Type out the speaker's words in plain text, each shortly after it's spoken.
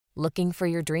Looking for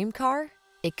your dream car?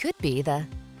 It could be the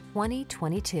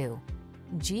 2022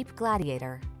 Jeep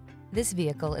Gladiator. This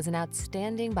vehicle is an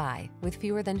outstanding buy with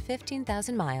fewer than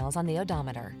 15,000 miles on the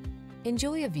odometer.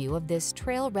 Enjoy a view of this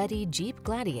trail-ready Jeep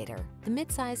Gladiator, the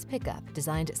midsize pickup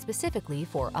designed specifically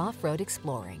for off-road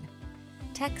exploring.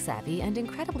 Tech-savvy and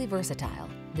incredibly versatile,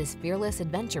 this fearless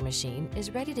adventure machine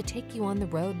is ready to take you on the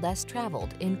road less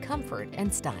traveled in comfort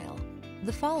and style.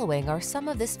 The following are some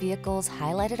of this vehicle's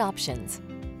highlighted options: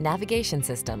 navigation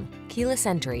system, keyless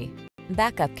entry,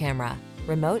 backup camera,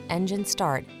 remote engine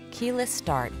start, keyless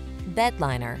start, bed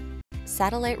liner,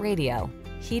 satellite radio,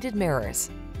 heated mirrors,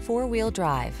 four-wheel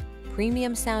drive,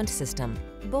 premium sound system.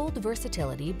 Bold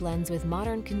versatility blends with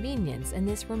modern convenience in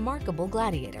this remarkable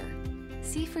Gladiator.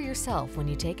 See for yourself when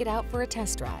you take it out for a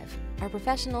test drive. Our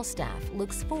professional staff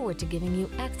looks forward to giving you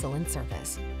excellent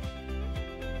service.